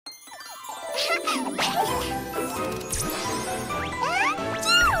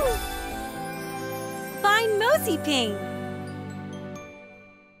Find Moseyping.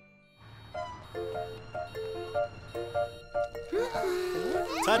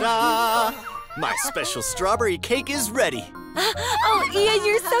 Ta-da! My special strawberry cake is ready. Oh, Ia,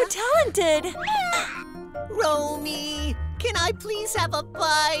 you're so talented. Romi, can I please have a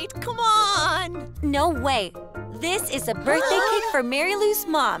bite? Come on. No way. This is a birthday cake for Mary Lou's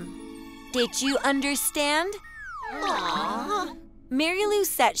mom. Did you understand? Aww. Mary Lou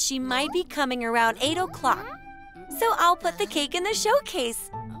said she might be coming around 8 o'clock. So I'll put the cake in the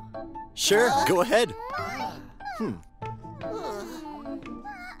showcase. Sure, go ahead.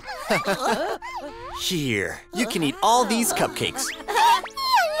 Here, you can eat all these cupcakes. Yeah,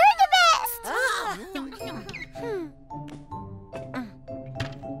 you're the best!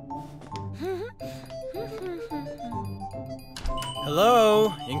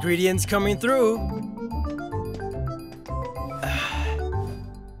 Hello, ingredients coming through.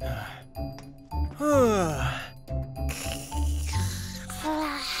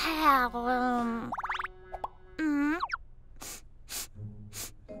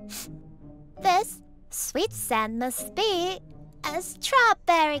 This sweet scent must be a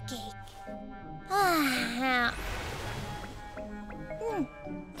strawberry cake. Wow,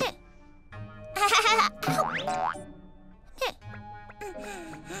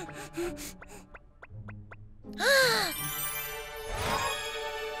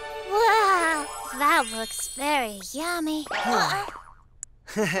 that looks very yummy.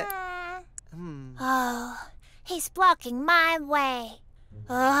 Oh, he's blocking my way.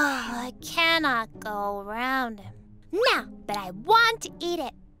 Oh, I cannot go around him. Now, but I want to eat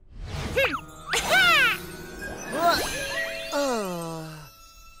it.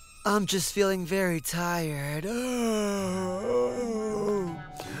 I'm just feeling very tired.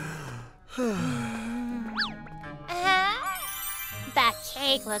 That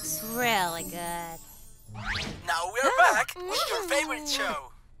cake looks really good. Now we're back with your favorite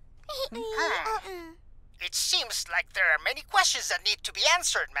show. It seems like there are many questions that need to be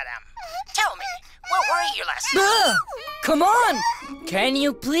answered, madam. Tell me, where were you last night? Come on! Can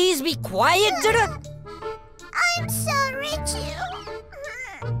you please be quiet, Dada? I'm sorry, too.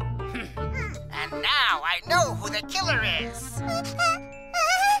 And now I know who the killer is.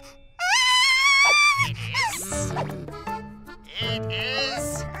 It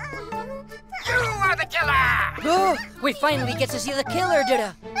is... You are the killer! Oh, we finally get to see the killer,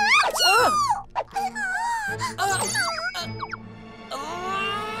 Dada.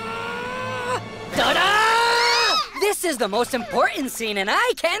 Dada! This is the most important scene, and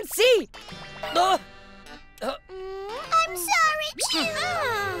I can't see. I'm sorry, too.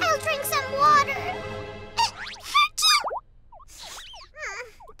 I'll drink some water.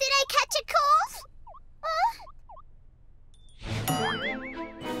 Did I catch a cold?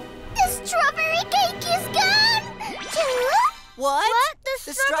 The strawberry cake is gone! What?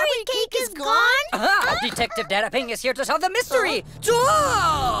 The strawberry cake is gone? Aha! Detective Teenieping is here to solve the mystery.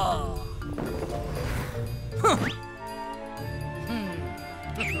 Oh!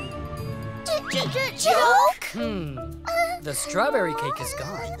 Joke? The strawberry cake is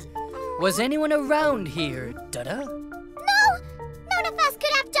gone. Was anyone around here, Dada? No, none of us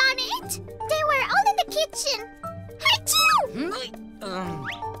could have done it. They were all in the kitchen.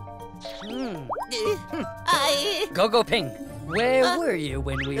 Go Ping, where were you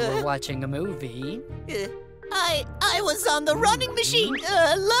when we were watching a movie? I was on the running machine.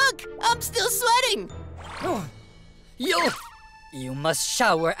 Look, I'm still sweating. Oh, you must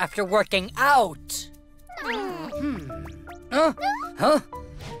shower after working out. Huh?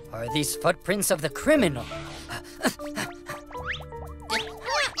 Are these footprints of the criminal?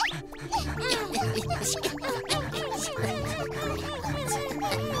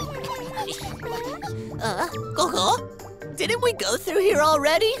 Go. Didn't we go through here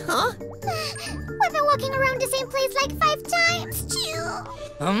already, huh? We've been walking around the same place like 5 times, too.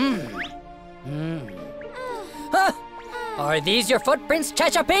 Are these your footprints,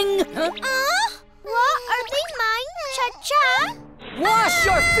 Teenieping? What? Are they mine, Cha-Cha? Wash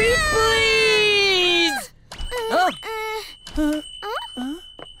your feet, please!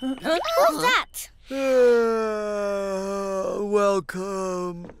 Who's that?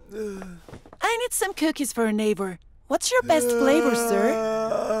 Welcome. I need some cookies for a neighbor. What's your best flavor,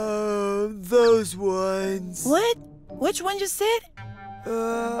 sir? Those ones. What? Which one you said?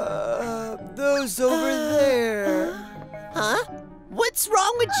 Those over there. Huh? What's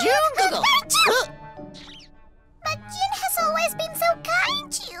wrong with June, Google? But June has always been so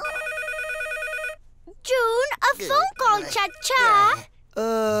kind to you. June, a phone call, Cha-Cha.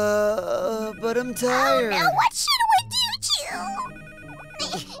 But but I'm tired. Now what should we do, Chew?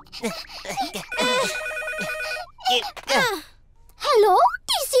 Hello,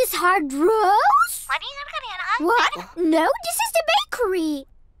 this is Hard Rose? What? No, this is the bakery.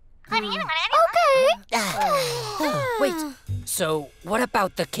 Okay. Wait, so what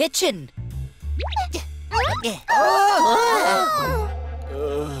about the kitchen?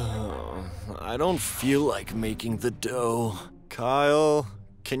 I don't feel like making the dough. Kyle,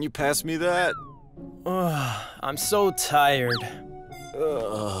 can you pass me that? I'm so tired.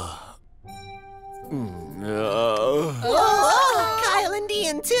 Kyle and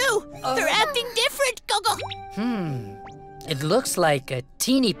Ian, too. They're acting different, Gogo. It looks like a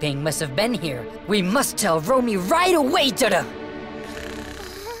Teenieping must have been here. We must tell Romi right away, Dada.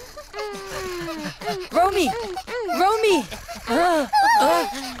 Romi! Romi!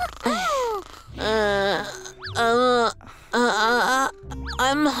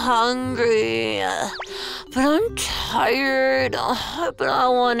 I'm hungry, but I'm tired, but I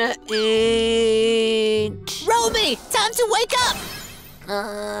want to eat. Romi, time to wake up.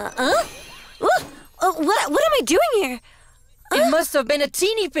 What am I doing here? It must have been a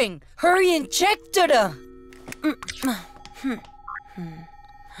Teenieping. Hurry and check, Dada.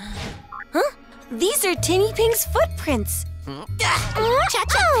 These are Teenieping's footprints.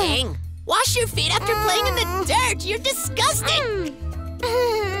 Cha-cha-ping. Wash your feet after playing in the dirt. You're disgusting.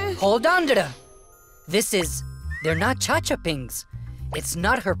 Hold on, Dada. They're not Cha-cha-pings. It's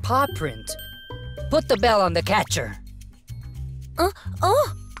not her paw print. Put the bell on the catcher. This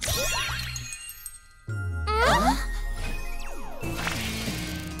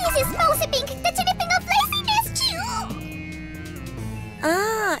is Moseyping, the Teenieping of laziness, Chew.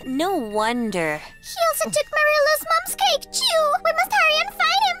 No wonder. He also took Marilla's mom's cake, Chew. We must hurry and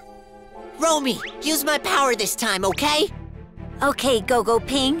find him. Romi, use my power this time, okay? Okay, Go-Go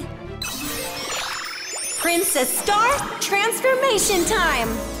Ping. Princess Star, transformation time!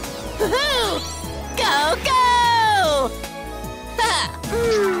 Woohoo! Go, go! Ha!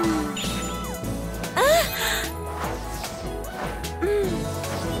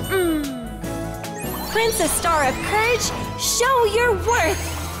 Princess Star of Courage, show your worth!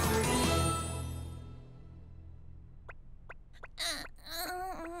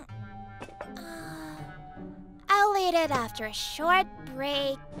 I'll eat it after a short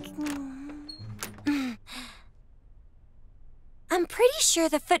break. I'm pretty sure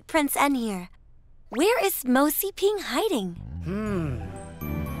the footprints end here. Where is Moseyping hiding?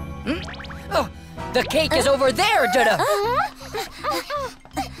 Oh, the cake is over there, Dada.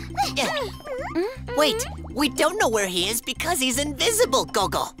 Wait, we don't know where he is because he's invisible,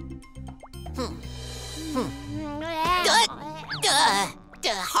 Gogo.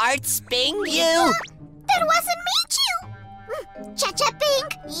 Heart sping you? That wasn't me, Chew. Cha-cha-ping,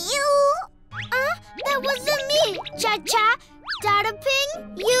 you. That wasn't me. Cha-cha,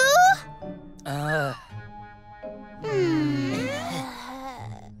 Dada-ping, you. Oh,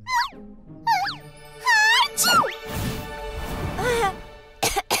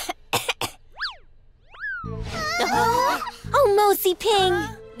 Moseyping!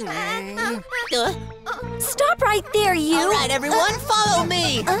 Stop right there, you! All right, everyone, follow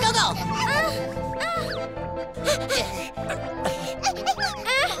me. Go, go.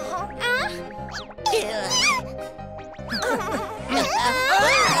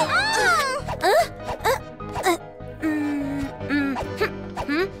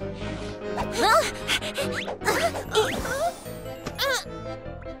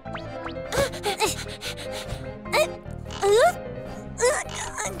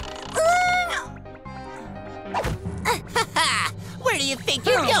 Where do you think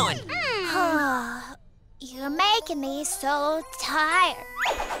you're going? You're making me so tired.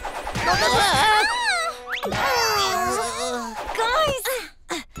 Guys!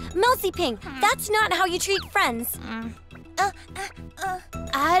 Moseyping, that's not how you treat friends.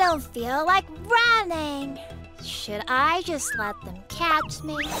 I don't feel like running. Should I just let them catch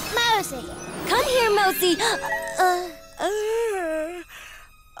me? Mosey! Come here, Mosey!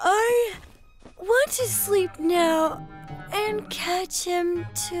 I want to sleep now and catch him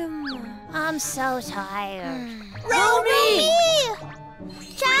tomorrow. I'm so tired. Romi!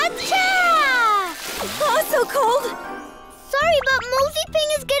 Cha-cha! Oh, so cold! Sorry, but Moseyping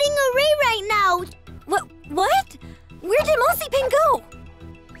is getting away right now. What? Where did Moseyping go?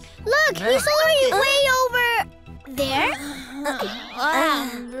 Look, he's already way over there.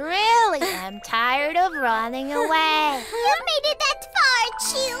 I'm tired of running away. You made it that far,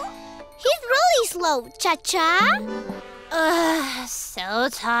 Chew. He's really slow, Cha-cha. So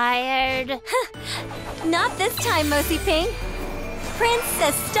tired. Not this time, Moseyping.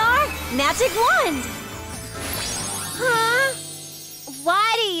 Princess Star, magic wand. Huh?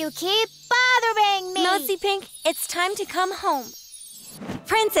 Why do you keep bothering me? Moseyping, it's time to come home.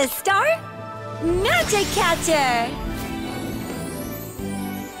 Princess Star, magic catcher.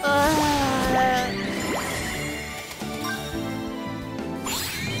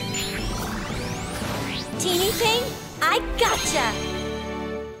 Teenieping, I gotcha.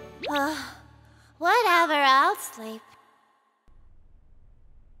 Whatever, I'll sleep.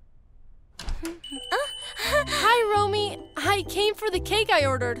 Hi, Romi. I came for the cake I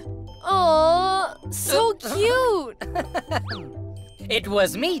ordered. Oh, so cute. It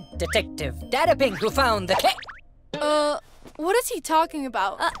was me, Detective Teenieping, who found the cake. What is he talking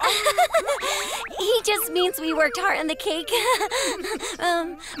about? He just means we worked hard on the cake.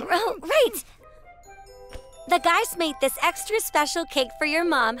 Right. The guys made this extra special cake for your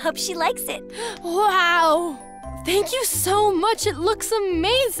mom. Hope she likes it. Wow. Thank you so much. It looks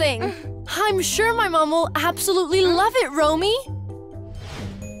amazing. I'm sure my mom will absolutely love it, Romi.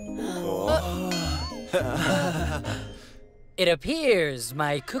 It appears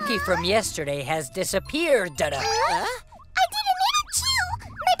my cookie from yesterday has disappeared, Dada. I didn't eat it, chew.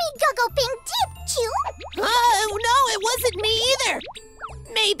 Maybe Gogo-ping did, chew. Oh, no, it wasn't me either.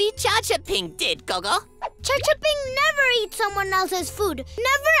 Maybe Cha-Cha-Ping did, Gogo. Cha-Cha-ping never eats someone else's food.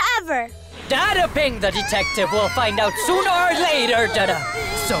 Never, ever. Teenieping, the detective, will find out sooner or later, Dada.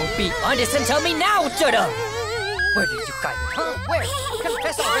 So be honest and tell me now, Dada. Where did you hide it, huh? Where?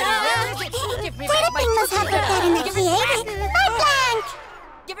 Confess already. Where is it? Give me back my Teenieping must have put that in the creative.